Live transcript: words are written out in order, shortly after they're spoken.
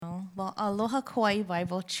Well, Aloha Kauai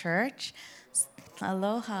Bible Church.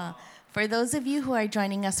 Aloha. For those of you who are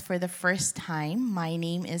joining us for the first time, my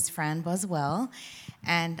name is Fran Boswell,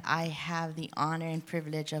 and I have the honor and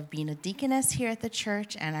privilege of being a deaconess here at the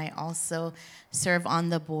church, and I also serve on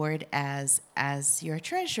the board as your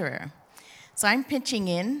treasurer. So I'm pitching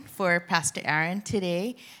in for Pastor Aaron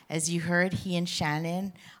today. As you heard, he and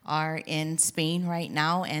Shannon are in Spain right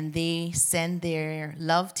now, and they send their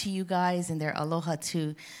love to you guys and their aloha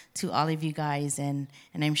to all of you guys, and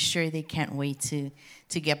I'm sure they can't wait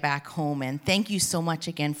to get back home. And thank you so much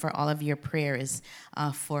again for all of your prayers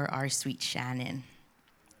for our sweet Shannon.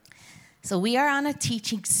 So we are on a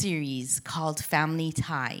teaching series called Family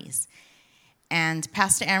Ties. And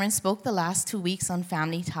Pastor Aaron spoke the last 2 weeks on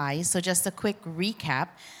family ties. So just a quick recap.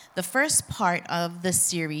 The first part of the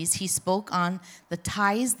series, he spoke on the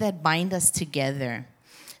ties that bind us together.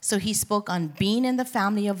 So he spoke on being in the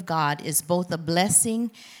family of God is both a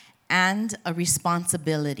blessing and a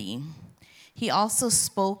responsibility. He also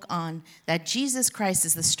spoke on that Jesus Christ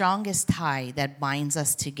is the strongest tie that binds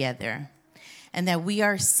us together, and that we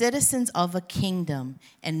are citizens of a kingdom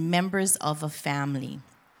and members of a family.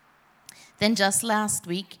 Then just last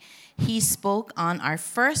week, he spoke on our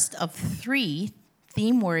first of 3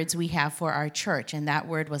 theme words we have for our church, and that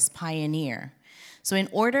word was pioneer. So in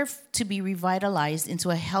order to be revitalized into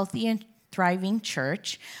a healthy and thriving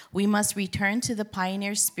church, we must return to the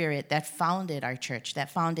pioneer spirit that founded our church, that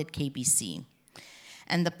founded KBC.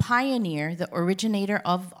 And the pioneer, the originator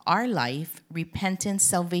of our life, repentance,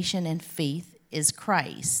 salvation, and faith is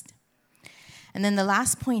Christ. And then the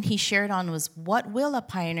last point he shared on was, what will a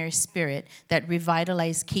pioneer spirit that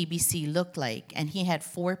revitalized KBC look like? And he had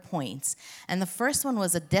 4 points. And the first one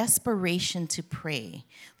was a desperation to pray.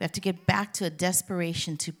 We have to get back to a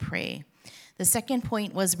desperation to pray. The second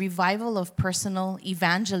point was revival of personal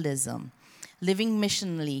evangelism, living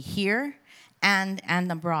missionally here and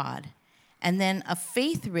abroad. And then a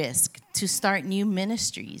faith risk to start new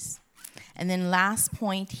ministries. And then last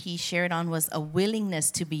point he shared on was a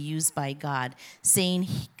willingness to be used by God, saying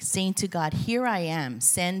to God, here I am,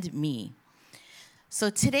 send me. So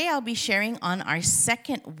today I'll be sharing on our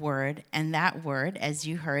second word, and that word, as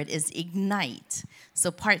you heard, is ignite.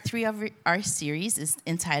 So part 3 of our series is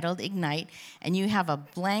entitled Ignite, and you have a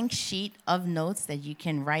blank sheet of notes that you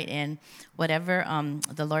can write in whatever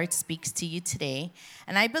the Lord speaks to you today.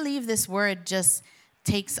 And I believe this word just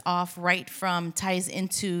ties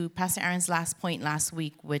into Pastor Aaron's last point last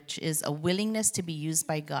week, which is a willingness to be used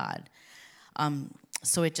by God.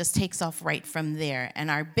 So it just takes off right from there. And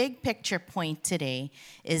our big picture point today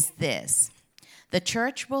is this. The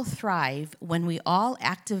church will thrive when we all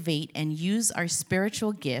activate and use our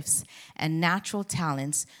spiritual gifts and natural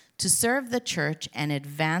talents to serve the church and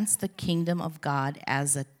advance the kingdom of God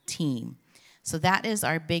as a team. So that is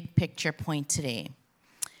our big picture point today.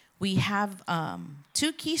 We have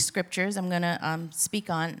 2 key scriptures I'm going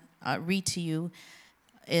to read to you.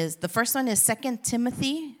 The first one is 2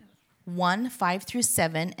 Timothy 1, 5 through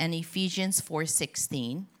 7, and Ephesians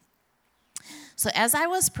 4:16. So as I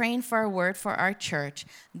was praying for a word for our church,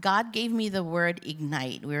 God gave me the word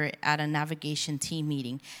ignite. We were at a navigation team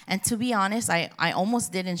meeting. And to be honest, I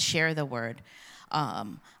almost didn't share the word.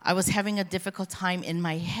 I was having a difficult time in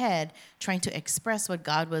my head trying to express what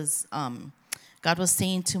God was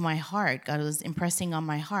saying to my heart. God was impressing on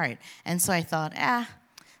my heart. And so I thought,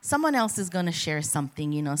 someone else is going to share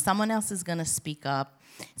something, someone else is going to speak up.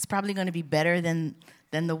 It's probably going to be better than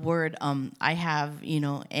the word I have,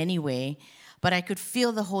 anyway. But I could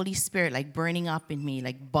feel the Holy Spirit like burning up in me,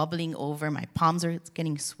 like bubbling over. My palms are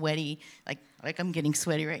getting sweaty, like I'm getting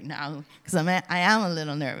sweaty right now because I am a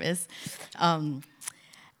little nervous.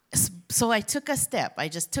 So I took a step. I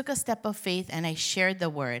just took a step of faith, and I shared the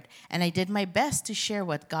word. And I did my best to share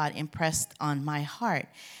what God impressed on my heart.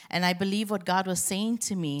 And I believe what God was saying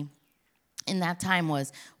to me in that time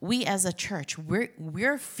was, we as a church,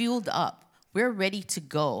 we're fueled up. We're ready to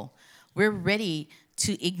go. We're ready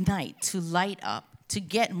to ignite, to light up, to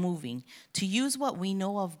get moving, to use what we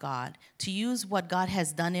know of God, to use what God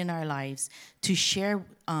has done in our lives, to share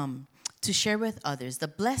with others the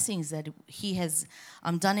blessings that he has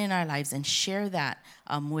done in our lives, and share that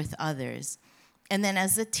with others. And then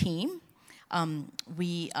as a team,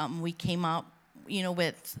 we came out,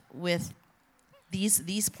 with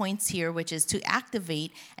these points here, which is to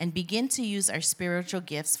activate and begin to use our spiritual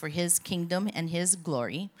gifts for his kingdom and his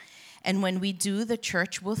glory. And when we do, the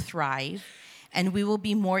church will thrive, and we will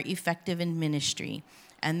be more effective in ministry.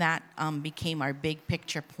 And that became our big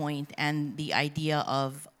picture point and the idea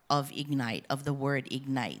of ignite, of the word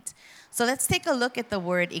ignite. So let's take a look at the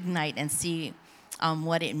word ignite and see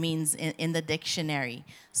what it means in the dictionary.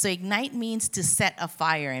 So ignite means to set a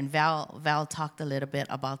fire, and Val talked a little bit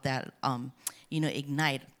about that.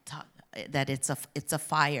 Ignite, that it's a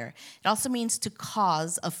fire. It also means to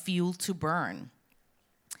cause a fuel to burn.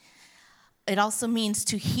 It also means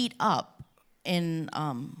to heat up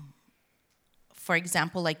for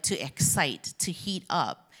example, like to excite, to heat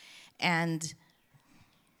up. And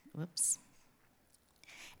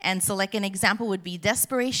so like an example would be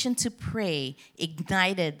desperation to pray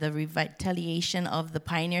ignited the revitalization of the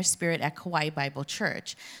pioneer spirit at Kauai Bible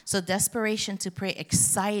Church. So desperation to pray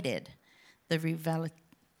excited the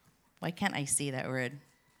why can't I say that word?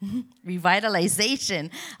 Revitalization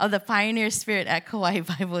of the pioneer spirit at Kauai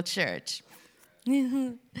Bible Church.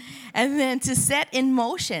 And then to set in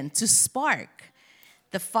motion, to spark.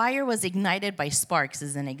 The fire was ignited by sparks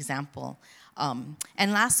as an example.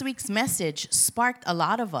 And last week's message sparked a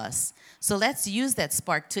lot of us. So let's use that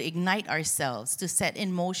spark to ignite ourselves, to set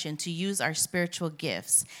in motion, to use our spiritual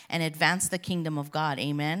gifts and advance the kingdom of God.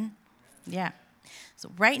 Amen? Yeah.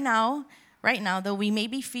 So right now, though, we may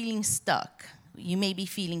be feeling stuck. You may be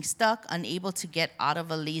feeling stuck, unable to get out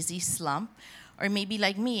of a lazy slump. Or maybe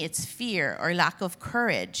like me, it's fear or lack of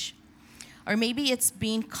courage. Or maybe it's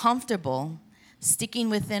being comfortable, sticking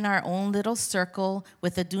within our own little circle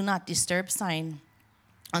with a do not disturb sign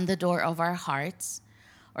on the door of our hearts.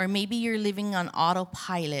 Or maybe you're living on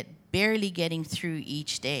autopilot, barely getting through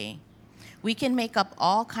each day. We can make up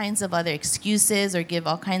all kinds of other excuses or give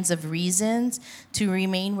all kinds of reasons to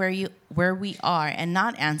remain where we are and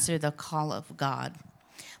not answer the call of God.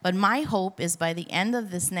 But my hope is by the end of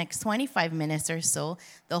this next 25 minutes or so,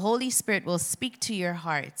 the Holy Spirit will speak to your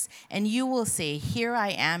hearts, and you will say, "Here I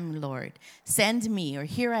am, Lord. Send me," or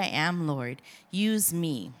 "Here I am, Lord. Use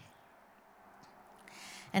me."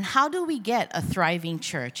 And how do we get a thriving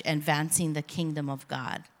church advancing the kingdom of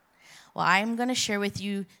God? Well, I'm going to share with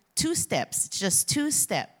you 2 steps, just 2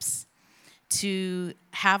 steps to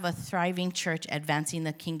have a thriving church advancing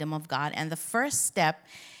the kingdom of God. And the first step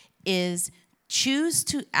is choose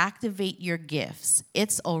to activate your gifts.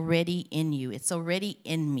 It's already in you. It's already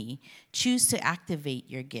in me. Choose to activate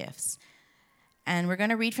your gifts. And we're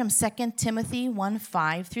going to read from 2 Timothy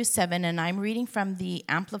 1:5-7, and I'm reading from the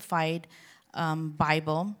Amplified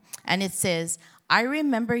Bible. And it says, "I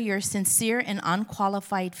remember your sincere and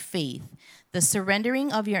unqualified faith, the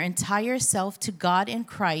surrendering of your entire self to God in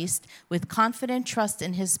Christ with confident trust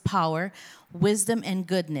in his power, wisdom, and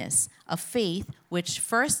goodness, a faith which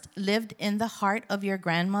first lived in the heart of your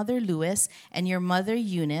grandmother Lois and your mother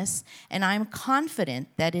Eunice, and I am confident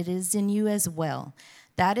that it is in you as well.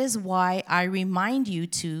 That is why I remind you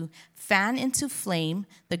to fan into flame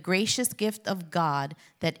the gracious gift of God,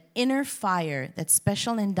 that inner fire, that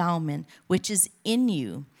special endowment which is in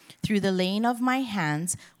you, through the laying of my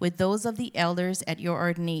hands with those of the elders at your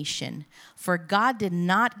ordination. For God did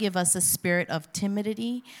not give us a spirit of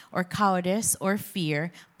timidity or cowardice or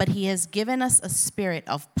fear, but he has given us a spirit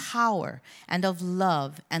of power and of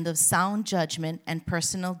love and of sound judgment and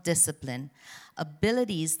personal discipline,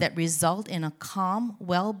 abilities that result in a calm,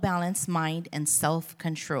 well-balanced mind and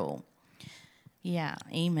self-control." Yeah,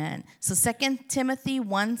 amen. So 2 Timothy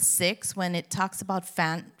 1:6, when it talks about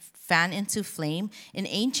fan into flame, in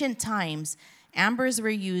ancient times, ambers were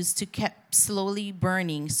used to keep slowly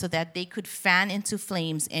burning so that they could fan into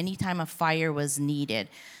flames anytime a fire was needed.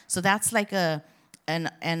 So that's like a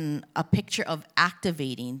picture of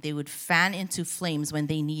activating. They would fan into flames when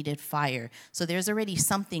they needed fire. So there's already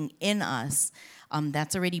something in us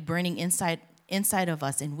that's already burning inside of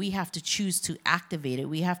us, and we have to choose to activate it.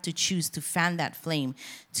 We have to choose to fan that flame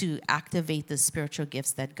to activate the spiritual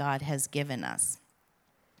gifts that God has given us.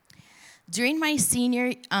 During my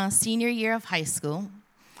senior year of high school,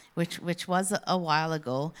 which was a while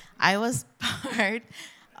ago, I was part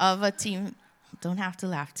of a team. Don't have to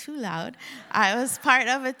laugh too loud. I was part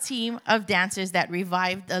of a team of dancers that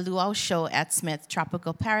revived a luau show at Smith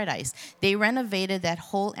Tropical Paradise. They renovated that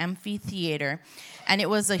whole amphitheater, and it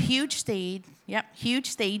was a huge stage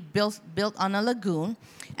built on a lagoon.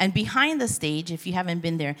 And behind the stage, if you haven't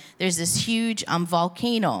been there, there's this huge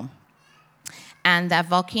volcano. And that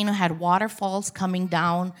volcano had waterfalls coming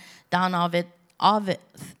down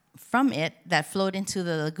from it that flowed into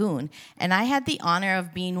the lagoon. And I had the honor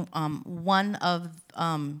of being one of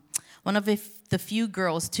the few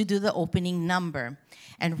girls to do the opening number.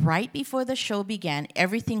 And right before the show began,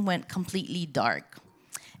 everything went completely dark.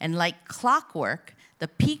 And like clockwork, the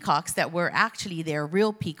peacocks that were actually they're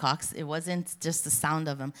real peacocks, it wasn't just the sound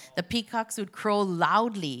of them, the peacocks would crow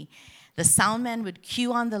loudly. The sound man would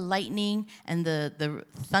cue on the lightning and the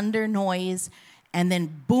thunder noise, and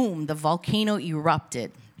then boom, the volcano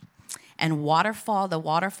erupted. and waterfall. The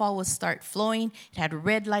waterfall would start flowing. It had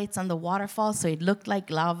red lights on the waterfall, so it looked like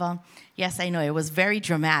lava. Yes, I know, it was very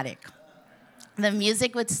dramatic. The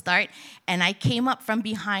music would start, and I came up from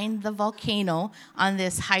behind the volcano on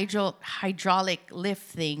this hydraulic lift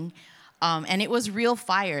thing, and it was real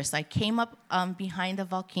fire. So I came up behind the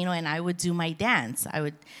volcano, and I would do my dance. I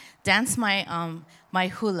would dance my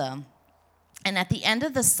hula. And at the end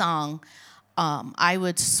of the song, I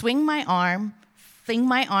would swing my arm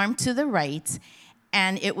to the right,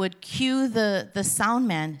 and it would cue the sound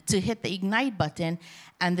man to hit the ignite button,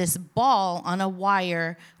 and this ball on a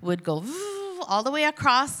wire would go all the way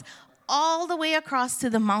across to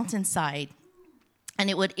the mountainside. And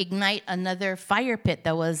it would ignite another fire pit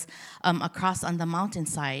that was across on the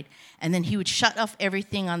mountainside. And then he would shut off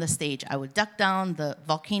everything on the stage. I would duck down, the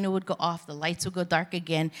volcano would go off, the lights would go dark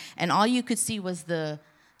again, and all you could see was the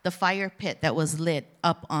fire pit that was lit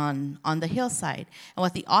up on the hillside. And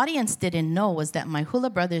what the audience didn't know was that my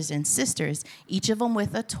hula brothers and sisters, each of them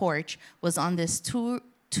with a torch, was on this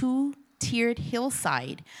two-tiered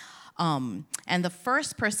hillside. And the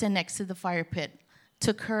first person next to the fire pit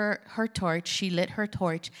took her torch, she lit her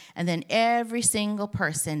torch, and then every single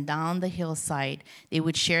person down the hillside, they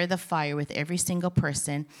would share the fire with every single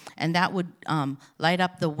person, and that would light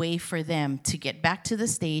up the way for them to get back to the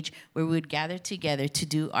stage where we would gather together to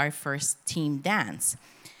do our first team dance.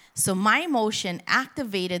 So my motion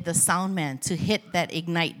activated the sound man to hit that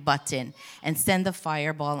ignite button and send the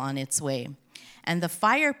fireball on its way. And the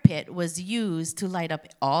fire pit was used to light up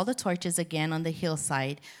all the torches again on the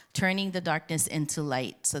hillside, turning the darkness into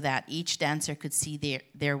light so that each dancer could see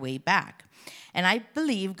their way back. And I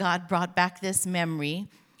believe God brought back this memory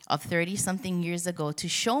of 30-something years ago to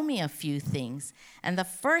show me a few things. And the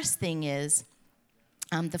first thing is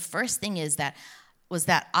that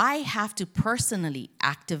I have to personally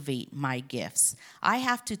activate my gifts. I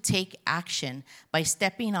have to take action by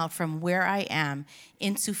stepping out from where I am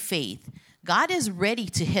into faith. God is ready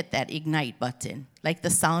to hit that ignite button. Like the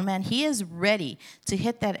sound man, he is ready to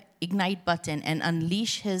hit that ignite button and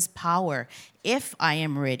unleash his power if I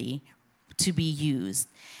am ready to be used.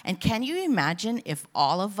 And can you imagine if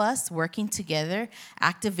all of us working together,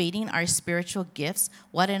 activating our spiritual gifts,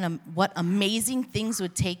 what amazing things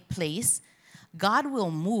would take place? God will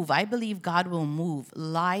move. I believe God will move.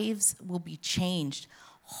 Lives will be changed.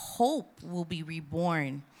 Hope will be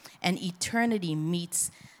reborn. And eternity meets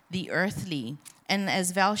the earthly. And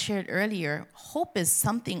as Val shared earlier, hope is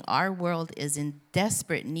something our world is in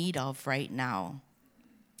desperate need of right now.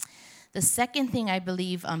 The second thing I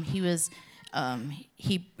believe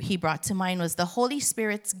he brought to mind was the Holy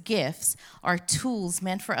Spirit's gifts are tools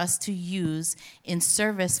meant for us to use in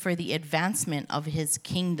service for the advancement of his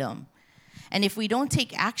kingdom. And if we don't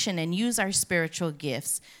take action and use our spiritual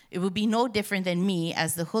gifts, it would be no different than me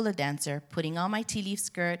as the hula dancer, putting on my tea leaf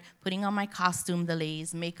skirt, putting on my costume, the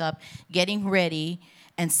lace, makeup, getting ready,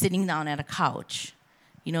 and sitting down at a couch.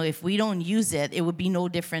 You know, if we don't use it, it would be no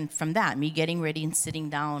different from that, me getting ready and sitting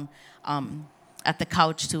down on the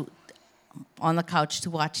couch to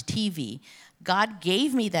watch TV. God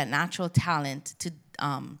gave me that natural talent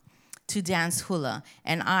to dance hula,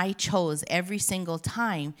 and I chose every single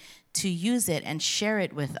time to use it and share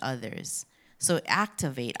it with others. So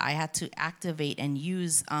activate. I had to activate and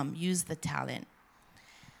use the talent.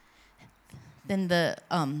 Then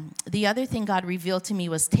the other thing God revealed to me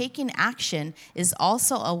was taking action is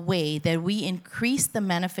also a way that we increase the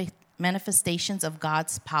manifestations of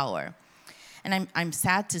God's power. And I'm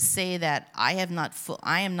sad to say that I am not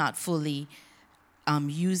fully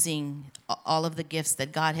using all of the gifts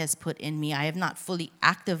that God has put in me. I have not fully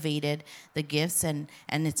activated the gifts, and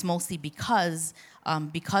it's mostly because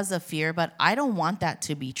of fear, but I don't want that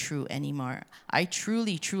to be true anymore. I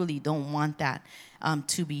truly, truly don't want that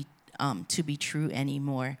to be true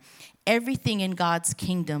anymore. Everything in God's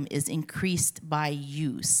kingdom is increased by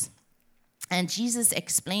use. And Jesus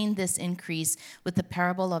explained this increase with the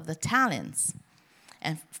parable of the talents.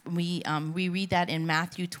 And we read that in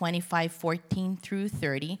Matthew 25:14 through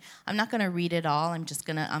 30. I'm not going to read it all. I'm just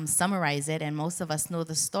going to summarize it. And most of us know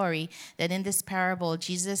the story that in this parable,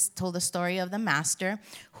 Jesus told the story of the master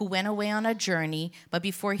who went away on a journey. But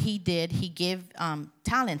before he did, he gave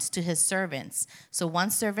talents to his servants. So one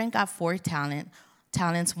servant got 4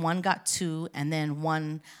 talents, one got 2, and then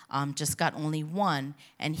one just got only 1.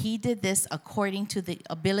 And he did this according to the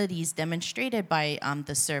abilities demonstrated by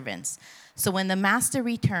the servants. So when the master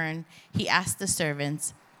returned, he asked the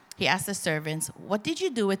servants, what did you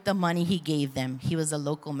do with the money he gave them? He was a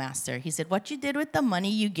local master. He said, what you did with the money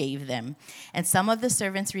you gave them? And some of the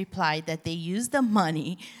servants replied that they used the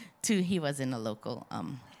money he wasn't a local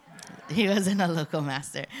He wasn't a local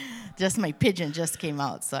master. Just my pigeon just came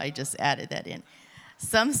out, so I just added that in.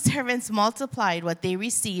 Some servants multiplied what they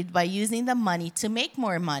received by using the money to make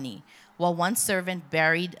more money, while one servant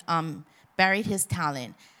buried his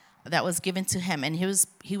talent that was given to him, and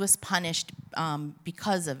he was punished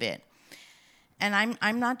because of it. And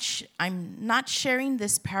I'm not sharing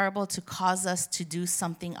this parable to cause us to do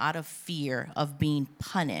something out of fear of being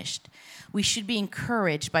punished. We should be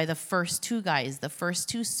encouraged by the first two guys, the first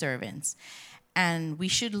two servants, and we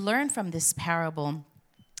should learn from this parable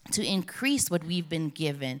to increase what we've been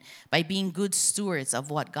given by being good stewards of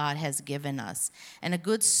what God has given us. And a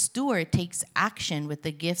good steward takes action with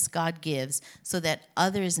the gifts God gives so that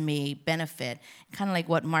others may benefit. Kind of like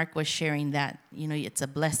what Mark was sharing, that, it's a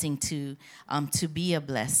blessing to be a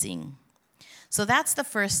blessing. So that's the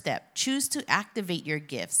first step. Choose to activate your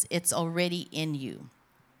gifts. It's already in you.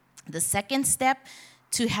 The second step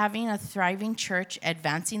to having a thriving church,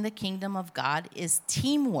 advancing the kingdom of God, is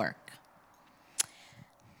teamwork.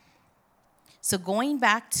 So going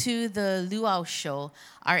back to the luau show,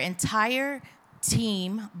 our entire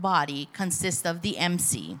team body consists of the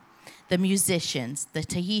MC, the musicians, the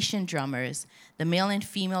Tahitian drummers, the male and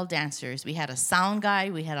female dancers. We had a sound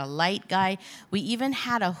guy, we had a light guy. We even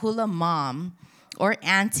had a hula mom or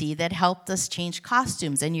auntie that helped us change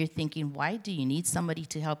costumes. And you're thinking, why do you need somebody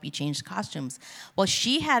to help you change costumes? Well,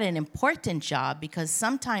 she had an important job because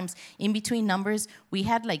sometimes in between numbers, we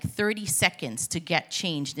had like 30 seconds to get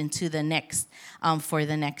changed into the next, for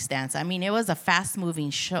the next dance. I mean, it was a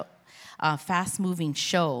fast-moving show.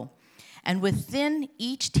 And within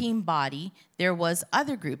each team body, there was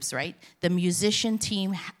other groups, right? The musician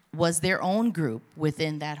team was their own group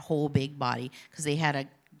within that whole big body because they had a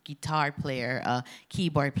guitar player, a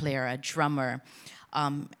keyboard player, a drummer.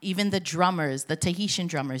 Even the drummers, the Tahitian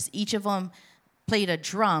drummers, each of them played a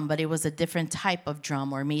drum, but it was a different type of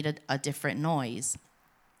drum or made a different noise.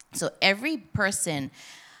 So every person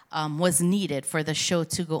was needed for the show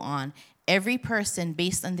to go on. Every person,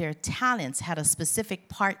 based on their talents, had a specific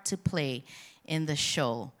part to play in the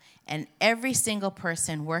show. And every single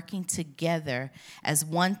person working together as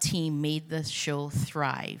one team made the show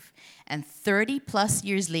thrive. And 30 plus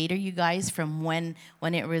years later, you guys, from when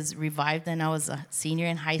it was revived and I was a senior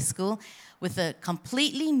in high school, with a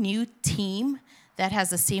completely new team that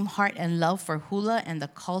has the same heart and love for hula and the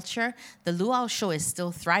culture, the luau show is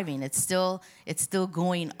still thriving. It's still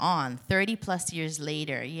going on 30 plus years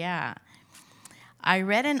later. Yeah. I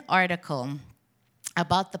read an article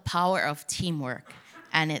about the power of teamwork,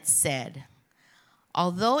 and it said,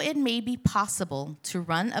 although it may be possible to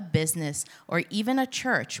run a business or even a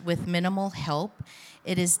church with minimal help,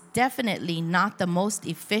 it is definitely not the most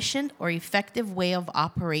efficient or effective way of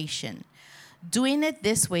operation. Doing it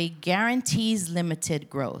this way guarantees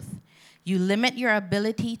limited growth. You limit your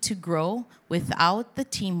ability to grow without the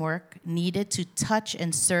teamwork needed to touch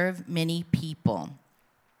and serve many people.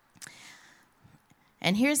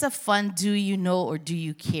 And here's a fun do you know or do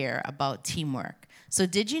you care about teamwork. So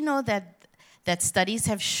did you know that studies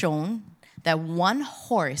have shown that one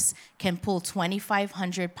horse can pull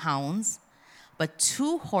 2,500 pounds, but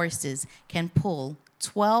two horses can pull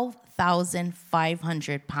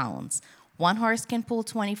 12,500 pounds. One horse can pull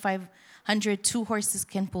 2,500, two horses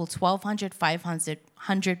can pull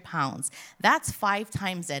 1,500 pounds. That's 5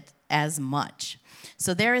 times as much.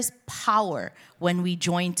 So there is power when we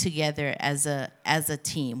join together as a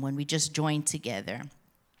team, when we just join together.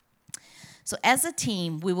 So as a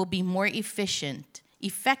team, we will be more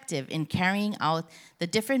effective in carrying out the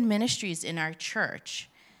different ministries in our church.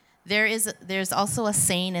 There's also a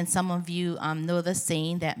saying, and some of you know the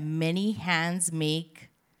saying, that many hands make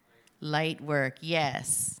light work.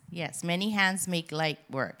 Yes, many hands make light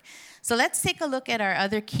work. So let's take a look at our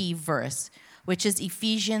other key verse, which is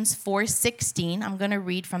Ephesians 4:16. I'm going to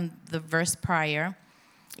read from the verse prior,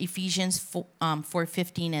 Ephesians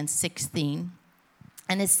 4:15 and 16.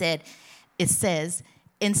 And it says,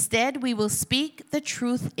 instead, we will speak the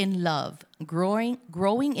truth in love,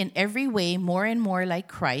 growing in every way more and more like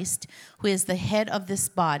Christ, who is the head of this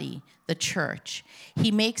body, the church. He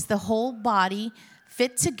makes the whole body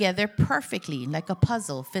fit together perfectly, like a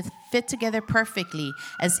puzzle, fit together perfectly.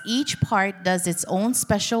 As each part does its own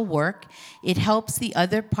special work, it helps the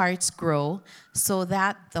other parts grow so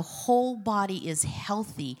that the whole body is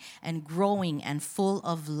healthy and growing and full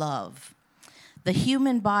of love. The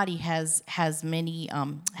human body has many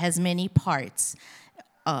parts,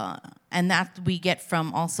 and that we get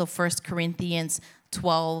from also 1 Corinthians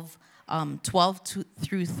 12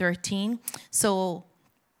 through 13. So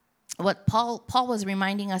what Paul was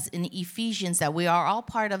reminding us in Ephesians, that we are all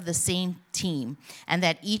part of the same team, and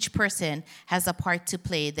that each person has a part to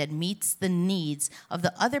play that meets the needs of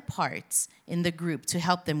the other parts in the group to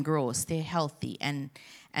help them grow, stay healthy, and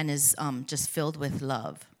is just filled with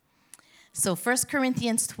love. So 1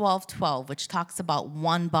 Corinthians 12:12, which talks about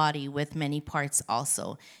one body with many parts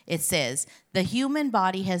also. It says, the human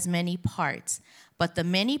body has many parts, but the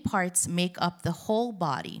many parts make up the whole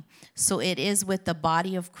body. So it is with the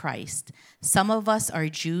body of Christ. Some of us are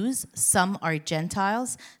Jews, some are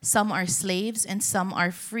Gentiles, some are slaves, and some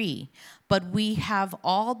are free. But we have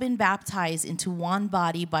all been baptized into one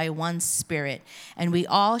body by one Spirit, and we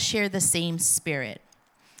all share the same Spirit.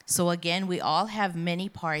 So again, we all have many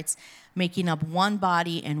parts making up one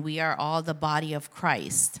body, and we are all the body of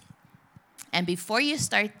Christ. And before you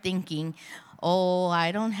start thinking, oh,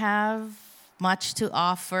 I don't have much to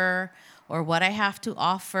offer, or what I have to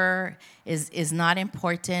offer is not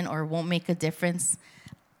important or won't make a difference,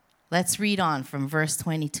 let's read on from verse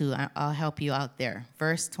 22. I'll help you out there.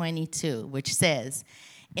 Verse 22, which says,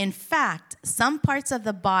 in fact, some parts of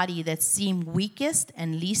the body that seem weakest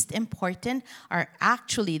and least important are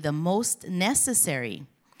actually the most necessary.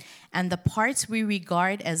 And the parts we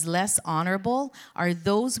regard as less honorable are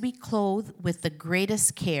those we clothe with the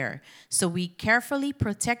greatest care. So we carefully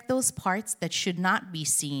protect those parts that should not be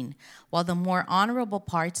seen, while the more honorable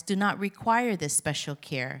parts do not require this special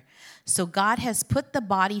care. So God has put the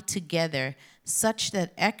body together such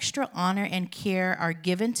that extra honor and care are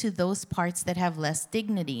given to those parts that have less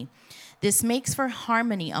dignity. This makes for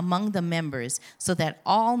harmony among the members, so that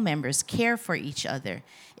all members care for each other.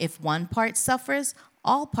 If one part suffers,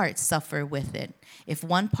 all parts suffer with it. If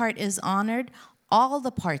one part is honored, all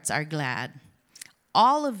the parts are glad.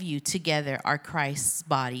 All of you together are Christ's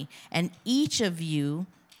body, and each of you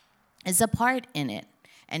is a part in it.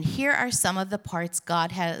 And here are some of the parts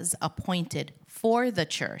God has appointed for the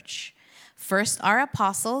church. First are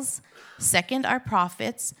apostles, second are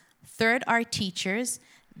prophets, third are teachers,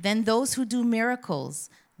 then those who do miracles,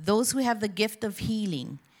 those who have the gift of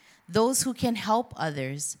healing, those who can help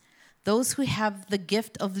others, those who have the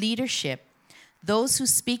gift of leadership, those who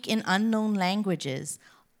speak in unknown languages.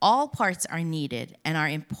 All parts are needed and are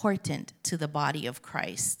important to the body of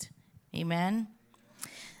Christ. Amen.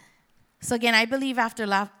 So again, I believe after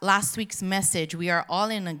last week's message, we are all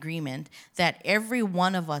in agreement that every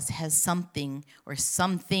one of us has something or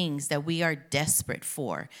some things that we are desperate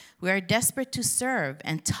for. We are desperate to serve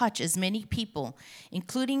and touch as many people,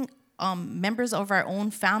 including members of our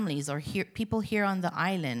own families or people here on the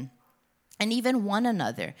island, and even one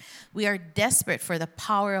another. We are desperate for the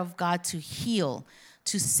power of God to heal,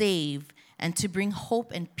 to save, and to bring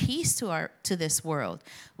hope and peace to this world.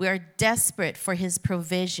 We are desperate for his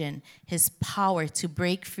provision, his power to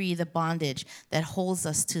break free the bondage that holds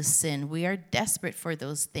us to sin. We are desperate for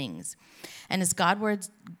those things. And as God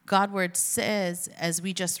word says, as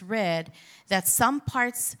we just read, that some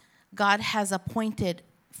parts God has appointed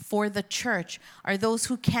for the church are those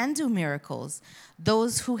who can do miracles,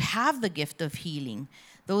 those who have the gift of healing,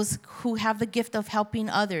 those who have the gift of helping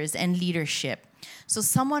others and leadership. So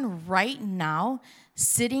someone right now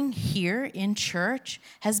sitting here in church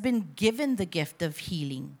has been given the gift of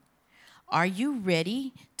healing. Are you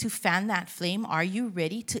ready to fan that flame? Are you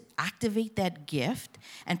ready to activate that gift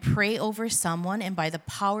and pray over someone, and by the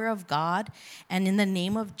power of God and in the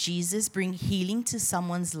name of Jesus bring healing to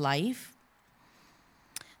someone's life?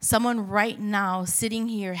 Someone right now sitting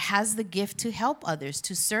here has the gift to help others,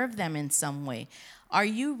 to serve them in some way. Are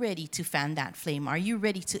you ready to fan that flame? Are you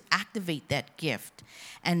ready to activate that gift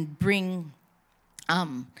and bring,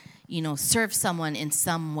 serve someone in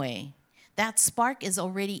some way? That spark is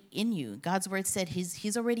already in you. God's word said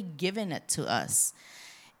he's already given it to us.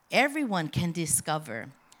 Everyone can discover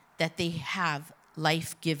that they have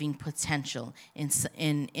life-giving potential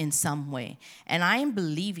in some way. And I am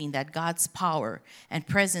believing that God's power and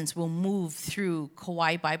presence will move through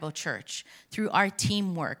Kauai Bible Church, through our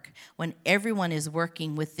teamwork, when everyone is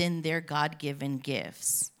working within their God-given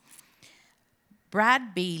gifts.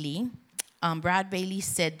 Brad Bailey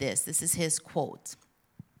said this. This is his quote.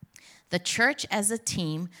 The church as a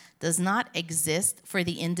team does not exist for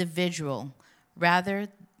the individual. Rather,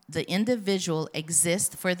 the individual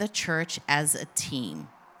exists for the church as a team.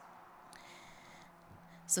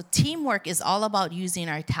 So teamwork is all about using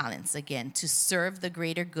our talents, again, to serve the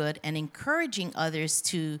greater good and encouraging others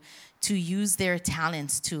to use their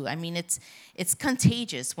talents too. I mean, it's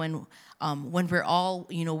contagious when we're all,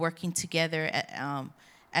 working together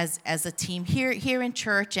as a team here in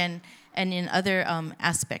church and in other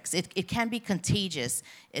aspects. It can be contagious.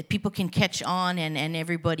 People can catch on and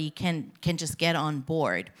everybody can just get on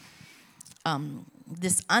board.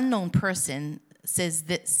 this unknown person says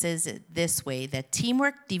it this way, that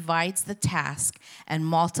teamwork divides the task and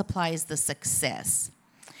multiplies the success.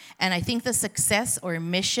 And I think the success or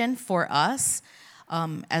mission for us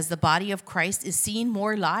as the body of Christ is seeing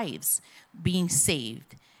more lives being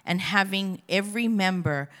saved and having every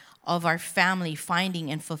member of our family finding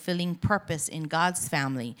and fulfilling purpose in God's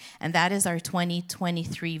family. And that is our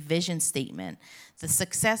 2023 vision statement. The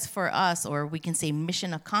success for us, or we can say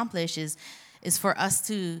mission accomplished, is for us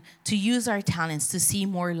to use our talents to see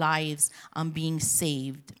more lives being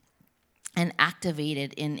saved and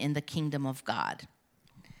activated in the kingdom of God.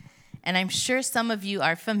 And I'm sure some of you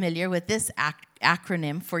are familiar with this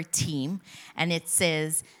acronym for TEAM, and it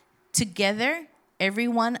says, together,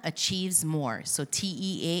 everyone achieves more. So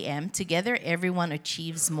TEAM, together, everyone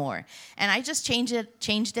achieves more. And I just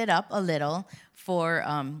changed it up a little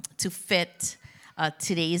to fit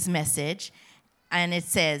today's message. And it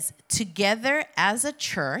says, together as a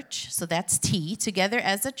church, so that's T, together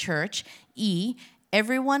as a church. E,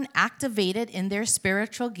 everyone activated in their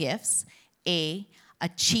spiritual gifts. A,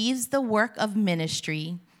 achieves the work of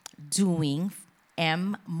ministry, doing.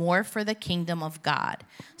 M, more for the kingdom of God.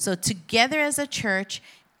 So together as a church,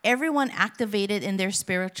 everyone activated in their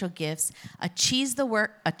spiritual gifts achieves the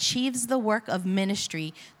work of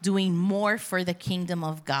ministry, doing more for the kingdom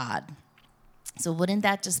of God. So wouldn't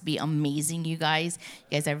that just be amazing, you guys?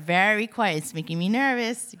 You guys are very quiet. It's making me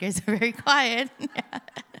nervous. You guys are very quiet.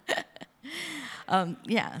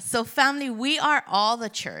 So family, we are all the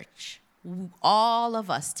church, all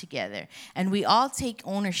of us together, and we all take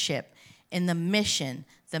ownership in the mission,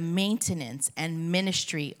 the maintenance, and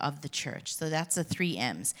ministry of the church. So that's the 3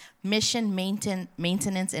 M's: mission,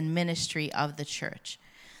 maintenance, and ministry of the church.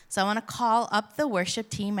 So I want to call up the worship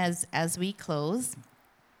team as we close.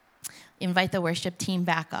 Invite the worship team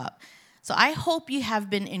back up. So I hope you have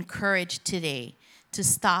been encouraged today to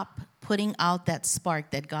stop putting out that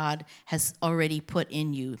spark that God has already put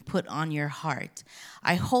in you, put on your heart.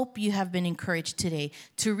 I hope you have been encouraged today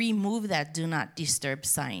to remove that do not disturb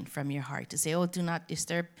sign from your heart, to say, oh, do not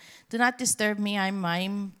disturb me,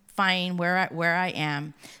 I'm fine where I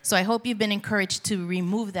am. So I hope you've been encouraged to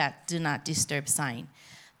remove that do not disturb sign.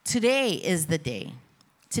 Today is the day.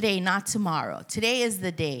 Today, not tomorrow. Today is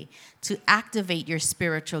the day to activate your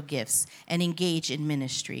spiritual gifts and engage in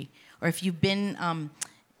ministry. Or if you've been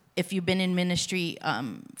in ministry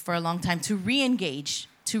for a long time, to re-engage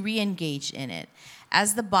in it.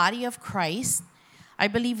 As the body of Christ, I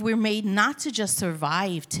believe we're made not to just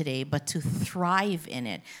survive today, but to thrive in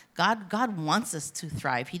it. God wants us to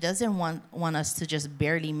thrive. He doesn't want us to just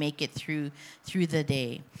barely make it through the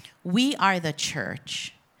day. We are the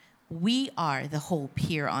church. We are the hope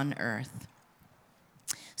here on earth.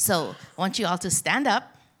 So I want you all to stand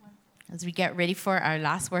up as we get ready for our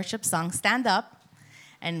last worship song. Stand up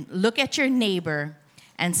and look at your neighbor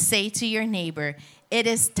and say to your neighbor, it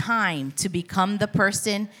is time to become the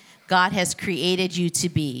person God has created you to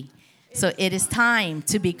be. So it is time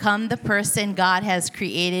to become the person God has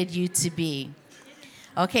created you to be.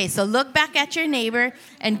 Okay, so look back at your neighbor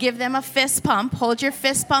and give them a fist pump. Hold your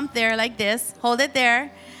fist pump there like this. Hold it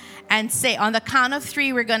there. And say, on the count of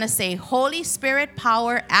 3, we're going to say, Holy Spirit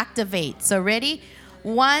power, activate. So ready?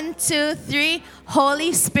 1, 2, 3.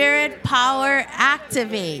 Holy Spirit power,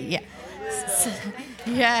 activate. Yes.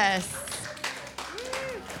 Yes.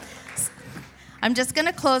 I'm just going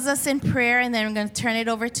to close us in prayer, and then I'm going to turn it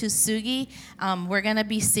over to Sugi. We're going to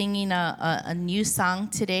be singing a new song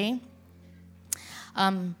today.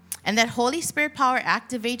 And that Holy Spirit power,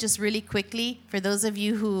 activate, just really quickly, for those of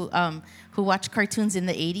you who watched cartoons in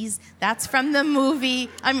the 80s, that's from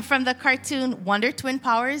the cartoon Wonder Twin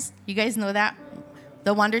Powers. You guys know that?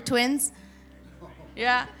 The Wonder Twins?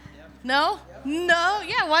 Yeah? No? No?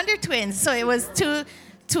 Yeah, Wonder Twins. So it was 2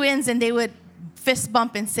 twins, and they would fist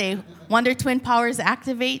bump and say, Wonder Twin Powers,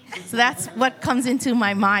 activate. So that's what comes into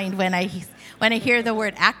my mind when I hear the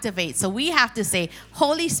word activate. So we have to say,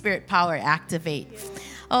 Holy Spirit power, activate.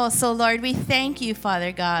 Oh, so Lord, we thank you,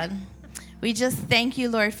 Father God. We just thank you,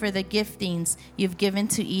 Lord, for the giftings you've given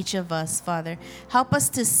to each of us, Father. Help us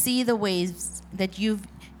to see the ways that you've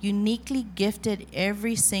uniquely gifted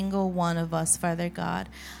every single one of us, Father God.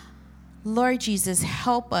 Lord Jesus,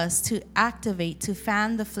 help us to activate, to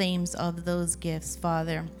fan the flames of those gifts,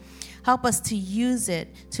 Father. Help us to use it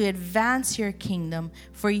to advance your kingdom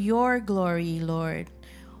for your glory, Lord.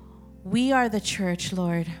 We are the church,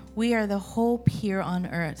 Lord. We are the hope here on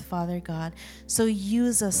earth, Father God. So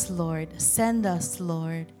use us, Lord. Send us,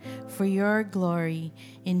 Lord, for your glory.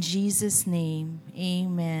 In Jesus' name,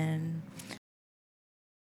 amen.